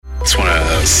It's one of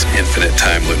those infinite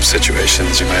time loop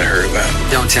situations you might have heard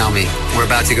about. Don't tell me. We're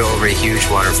about to go over a huge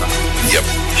waterfall. Yep.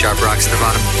 Sharp rocks at the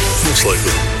bottom. Most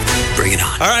likely. Bring it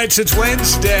on. All right, so it's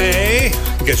Wednesday.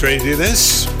 You guys ready to do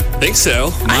this? Think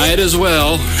so. Might as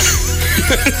well.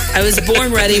 I was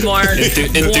born ready, Mark.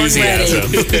 Enthusiasm.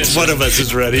 It's one of us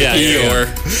is ready. Yeah,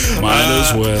 might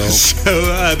as well.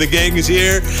 So the gang is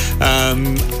here.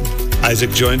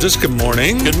 Isaac joins us. Good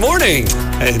morning. Good morning.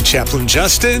 And Chaplain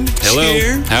Justin is Hello.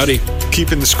 here. Howdy.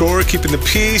 Keeping the score, keeping the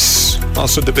peace.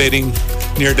 Also debating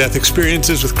near-death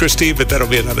experiences with Christy, but that'll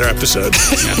be another episode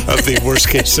of the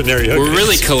worst-case scenario. We're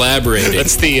really collaborating.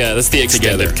 That's the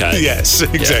extended cut. Yes,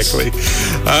 exactly.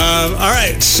 All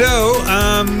right, so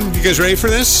you guys ready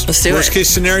for this? Let's do it. Worst-case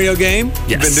scenario game. Yes.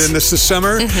 You've been doing this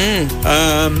summer.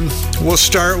 Mm-hmm. We'll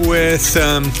start with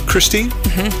Christy.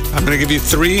 Mm-hmm. I'm going to give you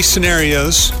 3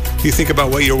 scenarios. You think about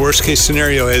what your worst-case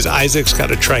scenario is. Isaac's got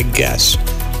to try guess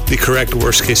the correct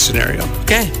worst-case scenario.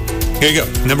 Okay. Here you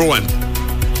go. Number 1.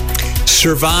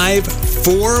 Survive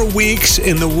 4 weeks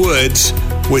in the woods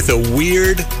with a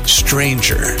weird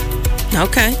stranger.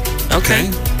 Okay.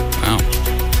 Wow.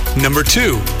 Number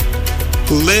 2.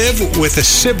 Live with a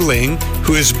sibling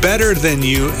who is better than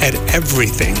you at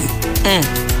everything.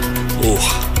 Ooh.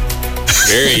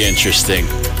 Very interesting.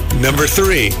 Number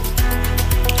 3.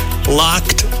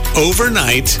 Locked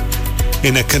overnight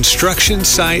in a construction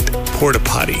site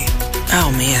port-a-potty.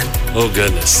 Oh, man. Oh,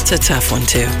 goodness. It's a tough one,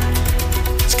 too.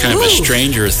 It's kind of a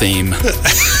stranger theme.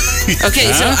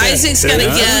 Okay, so Isaac's got to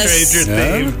guess. Stranger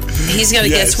theme. He's got to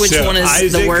guess which so one is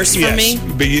Isaac, the worst for me.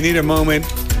 But you need a moment.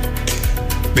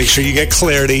 Make sure you get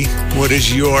clarity. What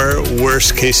is your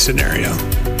worst case scenario?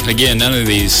 Again, none of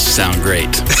these sound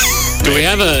great. Do we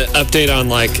have an update on,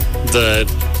 like, the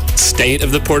state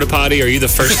of the porta-potty? Are you the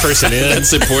first person in?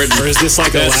 That's important. Or is this like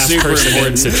a That's last super person in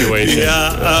important. situation?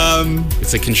 Yeah,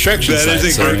 It's a construction that site.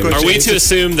 is a great question. Are we to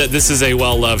assume that this is a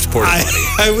well-loved porta-potty?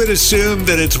 I would assume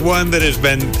that it's one that has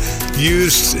been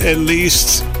used at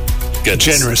least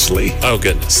generously. Oh,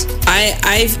 goodness.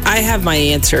 I have my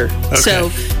answer. Okay.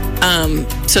 So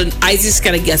Isaac's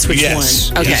got to guess which Yes,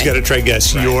 one. Okay. he's got to try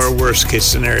guess your worst case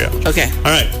scenario. Okay. All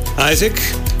right, Isaac.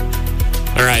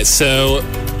 All right, so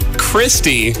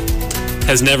Christy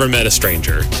has never met a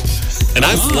stranger. And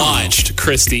I've watched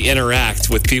Christy interact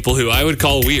with people who I would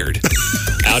call weird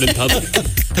out in public.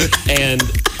 And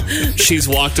she's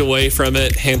walked away from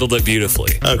it, handled it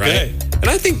beautifully. Okay. Right? And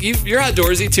I think you're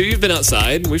outdoorsy, too. You've been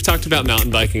outside. We've talked about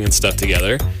mountain biking and stuff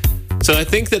together. So I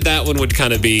think that one would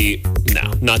kind of be,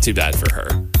 not too bad for her.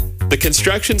 The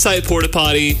construction site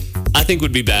porta-potty, I think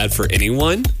would be bad for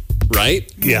anyone,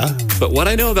 right? Yeah. But what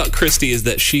I know about Christy is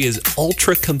that she is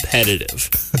ultra competitive.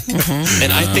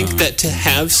 And I think that to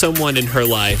have someone in her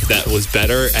life that was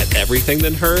better at everything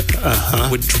than her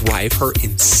would drive her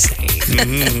insane.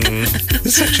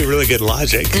 This is actually really good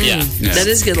logic. Yeah. That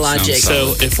is good logic.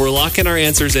 So if we're locking our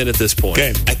answers in at this point,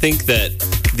 Okay. I think that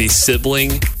the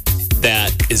sibling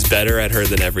that is better at her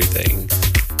than everything,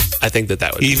 I think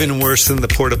that would be Even worse than the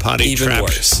porta-potty even trapped.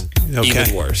 worse. Okay.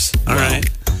 Even worse. All right.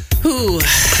 Ooh,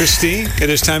 Christy, it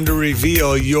is time to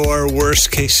reveal your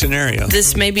worst case scenario.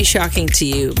 this may be shocking to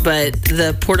you, but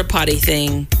the porta potty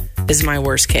thing is my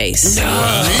worst case.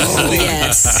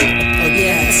 Yes.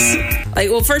 Yes. Like,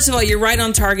 well, first of all, you're right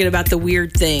on target about the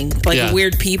weird thing, like Yeah.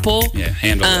 weird people. Yeah,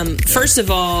 handle it. First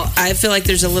of all, I feel like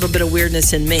there's a little bit of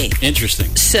weirdness in me.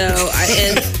 Interesting. So,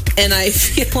 I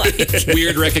feel like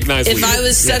Weird recognized if weird. I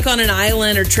was stuck on an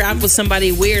island or trapped with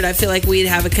somebody weird, I feel like we'd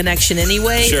have a connection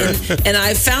anyway. Sure. And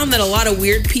I've found that a lot of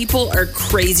weird people are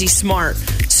crazy smart.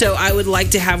 So I would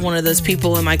like to have one of those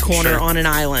people in my corner on an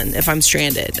island if I'm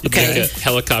stranded. Okay. Like a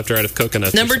helicopter out of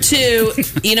coconuts. Number 2,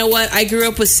 you know what? I grew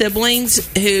up with siblings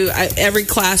who every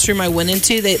classroom I went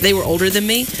into, they were older than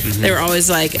me. They were always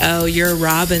like, "Oh, you're a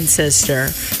Robin sister."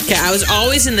 Okay, I was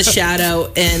always in the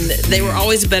shadow, and they were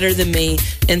always better than me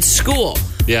in school.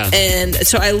 Yeah. And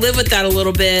so I live with that a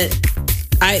little bit.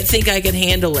 I think I can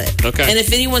handle it. Okay. And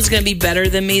if anyone's going to be better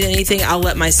than me than anything, I'll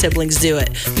let my siblings do it.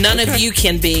 None of you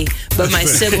can be, but my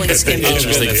siblings can be.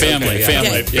 Interesting. Family.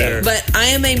 Yeah. But I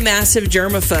am a massive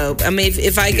germaphobe. I mean,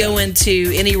 if I go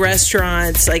into any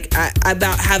restaurants, like I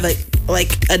about have a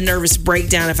nervous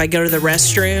breakdown if I go to the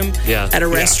restroom at a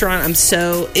restaurant. I'm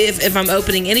so if I'm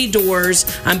opening any doors,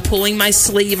 I'm pulling my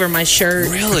sleeve or my shirt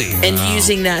and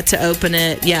using that to open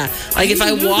it. Yeah. Like if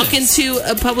I walk into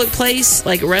a public place,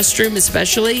 like a restroom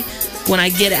especially, when I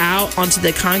get out onto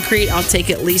the concrete, I'll take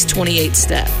at least 28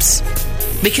 steps.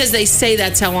 Because they say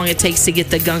that's how long it takes to get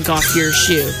the gunk off your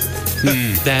shoe.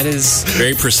 That is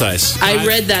very precise. I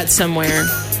read that somewhere.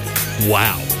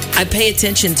 Wow. I pay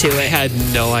attention to I it. had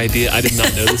no idea. I did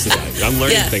not know this about you. I'm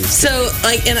learning things. So,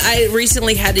 and I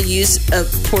recently had to use a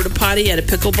porta-potty at a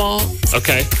pickleball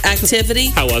activity.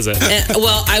 How was it? And,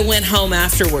 well, I went home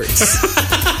afterwards.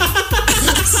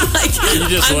 You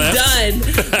just I'm left? done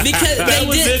because That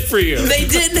was it for you. They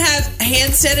didn't have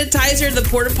hand sanitizer in the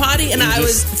porta potty, and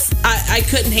I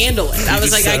couldn't handle it. I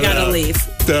was like, I gotta leave.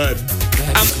 Done.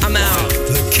 I'm out.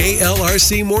 The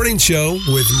KLRC Morning Show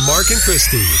with Mark and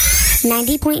Christy.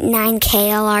 90.9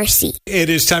 KLRC. It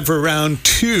is time for round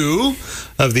 2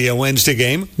 of the Wednesday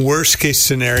game. Worst case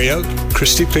scenario.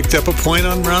 Christy picked up a point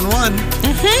on round 1. All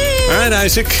right,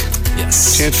 Isaac.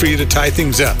 Yes. Chance for you to tie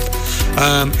things up.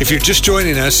 If you're just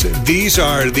joining us, these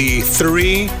are the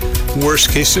 3 worst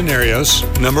case scenarios.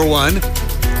 Number 1,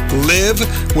 live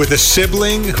with a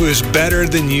sibling who is better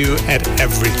than you at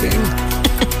everything.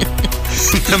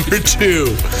 Number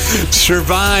 2,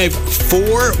 survive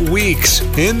 4 weeks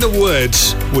in the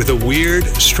woods with a weird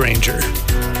stranger.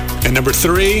 And number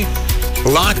 3,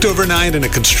 locked overnight in a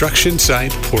construction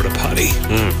site porta-potty.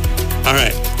 All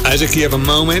right, Isaac, you have a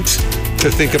moment to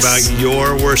think about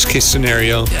your worst case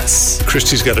scenario. Yes.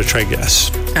 Christy's got to try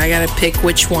guess. I gotta pick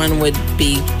which one would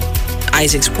be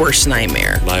Isaac's worst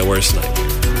nightmare. My worst nightmare.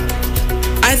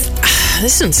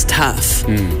 This one's tough.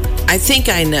 I think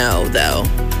I know, though.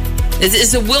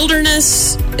 Is the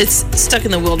wilderness? It's stuck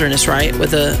in the wilderness, right?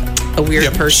 With a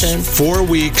weird person. 4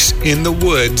 weeks in the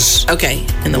woods. Okay,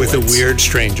 in the with woods. a weird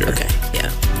stranger. Okay,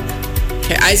 yeah.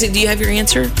 Okay, Isaac, do you have your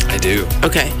answer? I do.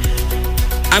 Okay,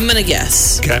 I'm gonna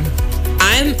guess. Okay.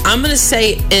 I'm gonna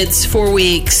say it's 4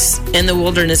 weeks in the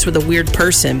wilderness with a weird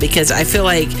person because I feel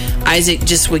like Isaac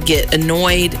just would get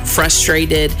annoyed,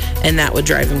 frustrated, and that would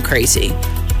drive him crazy.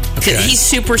 Because he's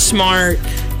super smart.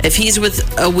 If he's with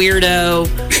a weirdo,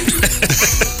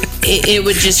 it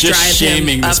would just drive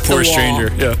shaming him up this poor the wall.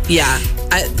 stranger. Yeah.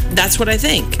 That's what I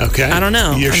think. Okay. I don't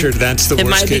know. You're sure that's the worst case It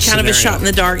might be case kind of a scenario? shot in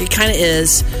the dark. It kind of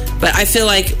is. But I feel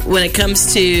like when it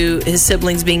comes to his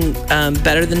siblings being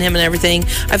better than him and everything,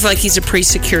 I feel like he's a pretty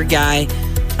secure guy.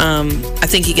 I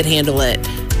think he could handle it.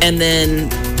 And then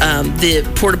the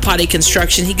porta-potty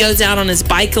construction, he goes out on his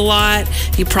bike a lot.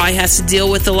 He probably has to deal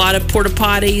with a lot of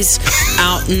porta-potties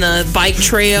out in the bike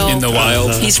trail. In the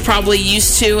wild. He's probably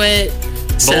used to it.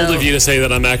 Bold of you to say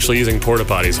that I'm actually using porta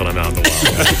potties when I'm out in the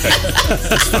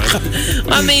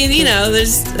wild. I mean,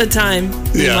 there's a time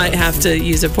you might have to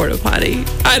use a porta potty.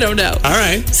 I don't know. All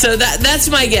right. So that's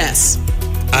my guess.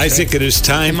 Isaac, it is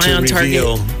time Am I to on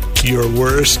reveal your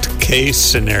worst case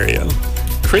scenario.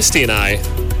 Christy and I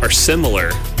are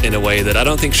similar in a way that I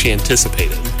don't think she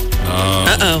anticipated.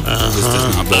 I've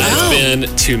been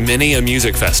to many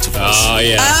music festivals. Oh,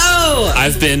 yeah. Oh!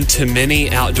 I've been to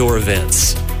many outdoor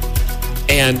events.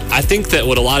 And I think that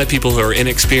what a lot of people who are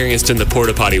inexperienced in the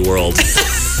porta potty world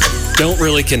don't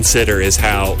really consider is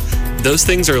how those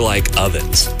things are like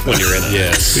ovens when you're in it.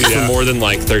 Yes. For more than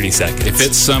like 30 seconds. If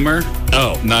it's summer,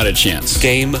 not a chance.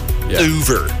 Game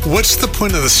over. What's the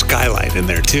point of the skylight in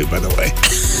there, too, by the way?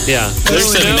 Yeah.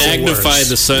 There's to magnify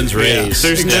the sun's rays.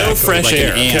 There's no fresh Like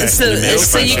air. an ant.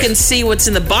 So you can see what's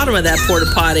in the bottom of that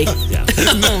porta potty. Yeah.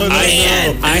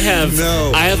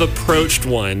 I have approached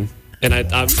one, and I'm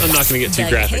not going to get too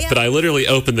graphic, but I literally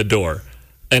opened the door,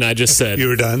 and I just said, You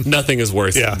were done? Nothing is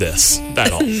worth this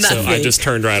at all. So I Nothing. just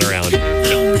turned right around.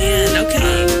 Oh, man.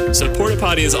 Okay. So porta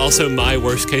potty is also my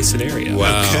worst case scenario.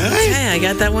 Wow. Okay, I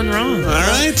got that one wrong. All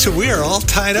right, so we are all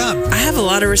tied up. I have a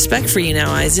lot of respect for you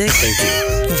now, Isaac. Thank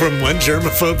you. From one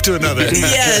germaphobe to another.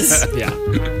 Yes. Yeah.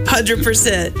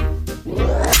 100%.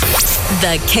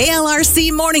 The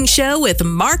KLRC Morning Show with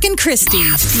Mark and Christy.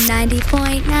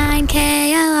 90.9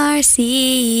 KLRC.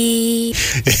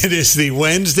 It is the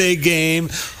Wednesday game,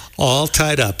 all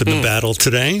tied up in the battle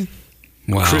today.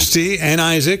 Wow. Christy and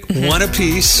Isaac, one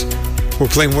apiece. We're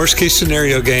playing worst case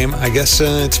scenario game. I guess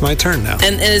it's my turn now.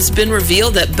 And it's been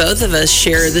revealed that both of us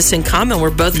share this in common. We're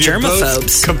both You're germaphobes.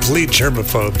 both complete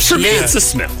germaphobes. For me, it's the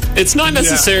smell. It's not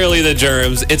necessarily the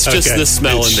germs. It's just Okay. the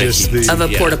smell It's and the just heat. of a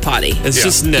porta potty. It's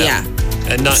just no. Yeah.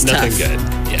 And It's nothing tough. good.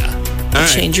 Yeah. All right.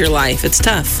 Change your life. It's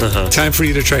tough. Time for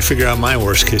you to try to figure out my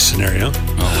worst case scenario.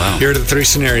 Oh, wow. Here are the 3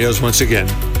 scenarios once again.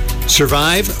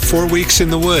 Survive 4 weeks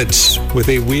in the woods with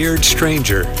a weird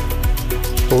stranger.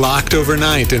 Locked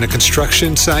overnight in a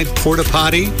construction site porta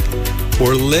potty.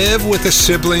 Or live with a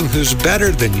sibling who's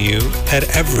better than you at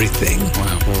everything.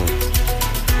 Wow.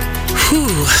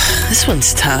 Whew. This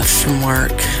one's tough from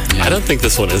work. I don't think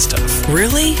this one is tough.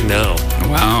 Really? No.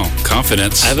 Wow.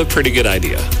 Confidence. I have a pretty good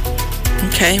idea.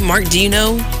 Okay. Mark, do you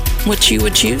know what you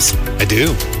would choose? I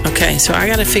do. Okay, so I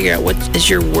got to figure out what is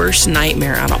your worst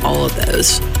nightmare out of all of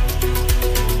those.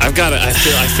 I've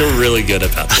I feel really good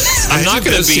about this. I'm not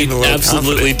going to be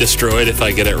absolutely destroyed if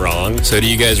I get it wrong. So do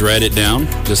you guys write it down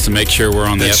just to make sure we're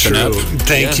on the That's up and true. up?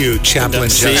 Thank you, Chaplain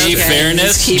Justice. See,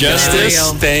 fairness,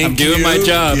 justice. I'm doing my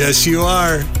job. Yes, you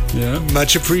are. Yeah.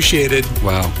 Much appreciated.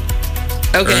 Wow.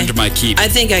 Okay. Earned my keep. I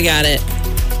think I got it.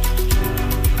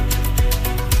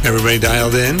 Everybody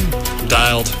dialed in?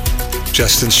 Dialed.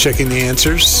 Justin's checking the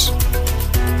answers.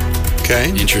 Okay.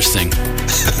 Interesting.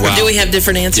 Wow. Do we have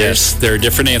different answers? Yes, there are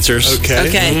different answers.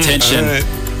 Okay. Tension. All right.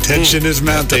 Tension is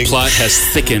mounting. The plot has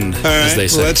thickened, All right. as they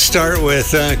say. Let's start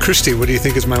with Christy. What do you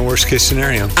think is my worst case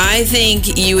scenario? I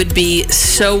think you would be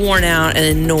so worn out and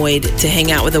annoyed to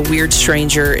hang out with a weird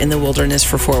stranger in the wilderness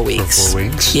for 4 weeks. For 4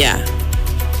 weeks? Yeah.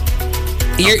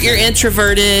 You're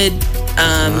introverted,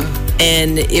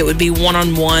 and it would be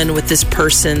one-on-one with this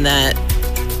person that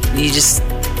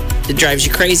it drives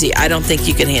you crazy. I don't think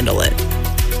you can handle it.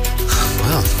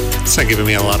 Well, it's not giving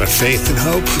me a lot of faith and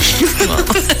hope.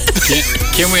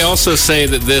 Can we also say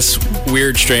that this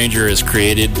weird stranger is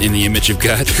created in the image of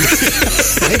God?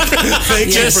 Thank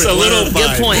Just you a little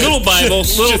good point. Little Bible,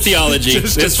 little theology.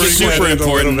 Just to It's bring super that in a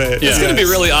important. little bit. It's going to be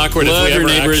really awkward Love if we your ever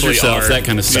neighbor as actually yourself, are that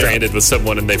kind of stuff. stranded with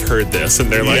someone and they've heard this and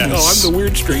they're like, Yes. "Oh, I'm the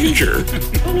weird stranger."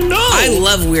 Oh no! I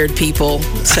love weird people,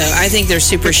 so I think they're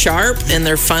super sharp and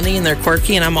they're funny and they're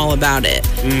quirky, and I'm all about it.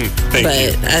 Thank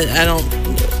you. I don't.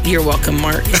 You're welcome,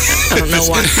 Mark. I don't know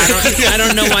why. I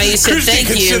don't know why you said Christy thank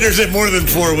you. considers it more than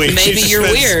 4 weeks. Maybe She you're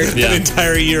spends weird. Yeah. An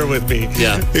entire year with me.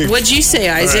 Yeah. What'd you say,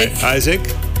 Isaac? All right. Isaac?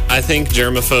 I think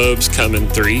germaphobes come in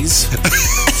threes.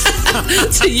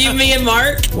 So you, me, and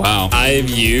Mark? Wow.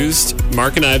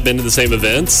 Mark and I have been to the same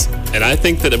events, and I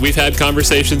think that we've had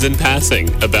conversations in passing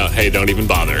about, hey, don't even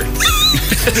bother.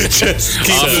 Just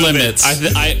keep Off moving. limits.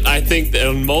 I think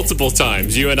that multiple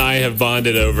times you and I have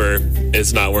bonded over,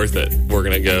 it's not worth it. We're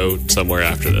going to go somewhere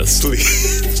after this.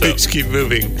 Please keep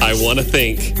moving. I want to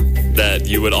think that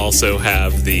you would also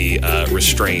have the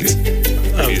restraint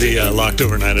Of the locked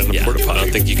overnight in the porta-potty. I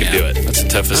don't think you could do it. That's a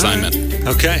tough assignment.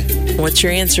 Okay. What's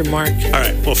your answer, Mark? All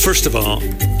right. Well, first of all,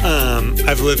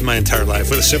 I've lived my entire life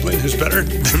with a sibling who's better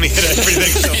than me at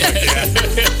everything. So,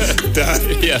 yeah.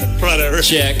 Done. Yeah. Whatever.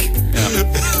 Check.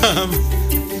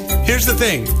 Here's the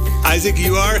thing. Isaac,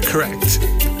 you are correct.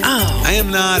 Oh. I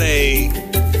am not a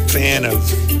fan of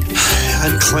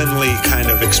uncleanly kind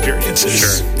of experiences.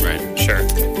 Sure. Right. Sure.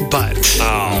 But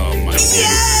Oh, my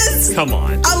Yes! Come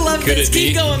on. I love Could this. it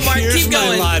Keep be? going, Mark. here's Keep my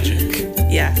going. logic.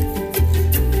 Yeah.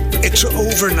 It's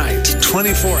overnight,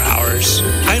 24 hours.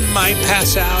 I might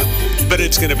pass out, but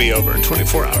it's going to be over in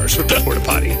 24 hours with the porta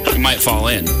potty. You might fall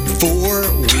in.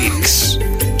 4 weeks.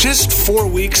 Just 4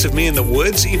 weeks of me in the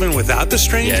woods, even without the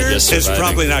stranger, Yeah, just is surviving.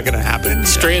 probably not going to happen.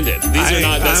 Stranded. These are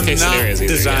not best case scenarios I'm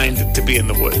either. not designed to be in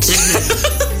the woods.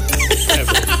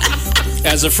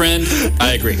 As a friend,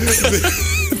 I agree.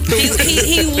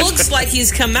 He looks like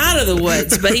he's come out of the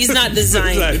woods, but he's not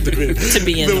designed to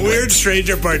be in the The weird woods.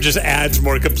 stranger part just adds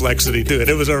more complexity to it.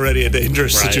 It was already a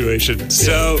dangerous Right. situation.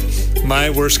 So, my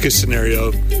worst case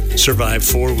scenario: survive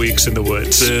 4 weeks in the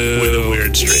woods with a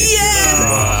weird stranger.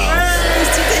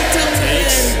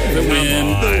 The win.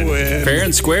 The win. Fair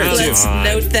and square, too. Let's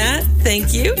note that.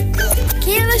 Thank you.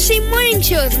 KLRC Morning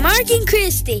Show with Mark and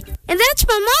Christy. And that's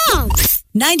my mom.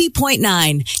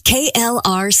 90.9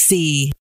 KLRC.